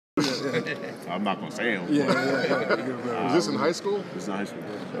I'm not gonna say him. Yeah. Was this in high school? This is in high school.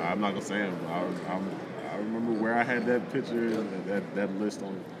 I'm not gonna say him. I remember where I had that picture and that list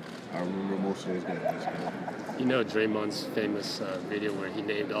on. I remember most of those guys. You know Draymond's famous video where he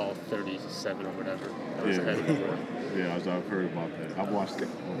named all 37 or whatever. That was ahead of him. Yeah, I've heard about that. I've watched it.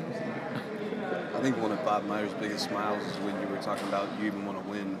 I think one of Bob Meyer's biggest smiles is when you were talking about you even want to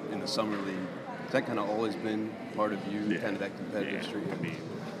win in the summer league. Has that kind of always been part of you, kind of that competitive streak? I mean,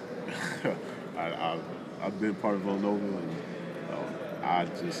 I've been part of Villanova, and I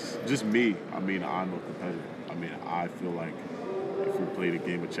just me. I mean, I'm a competitor. I mean, I feel like if we played a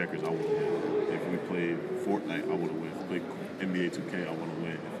game of checkers, I want to win. If we played Fortnite, I want to win. If we played NBA 2K, I want to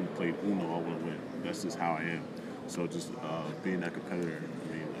win. If we played Uno, I want to win. That's just how I am. So just being that competitor,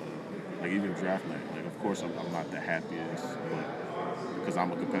 I mean, like even draft night, like of course I'm not the happiest, but because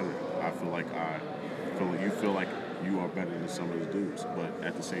I'm a competitor, I feel like you feel like you are better than some of those dudes, but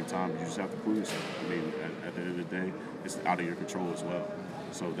at the same time, you just have to prove yourself. I mean, at the end of the day, it's out of your control as well.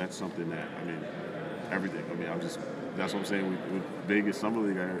 So that's something that, I mean, everything. I mean, that's what I'm saying. With Vegas Summer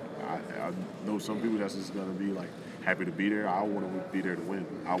League, I know some people that's just going to be like happy to be there. I want to be there to win.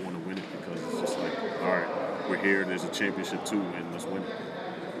 I want to win it because it's just like, all right, we're here. There's a championship too, and let's win it.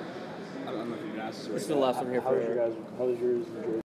 This is the last one here for you guys. How was yours?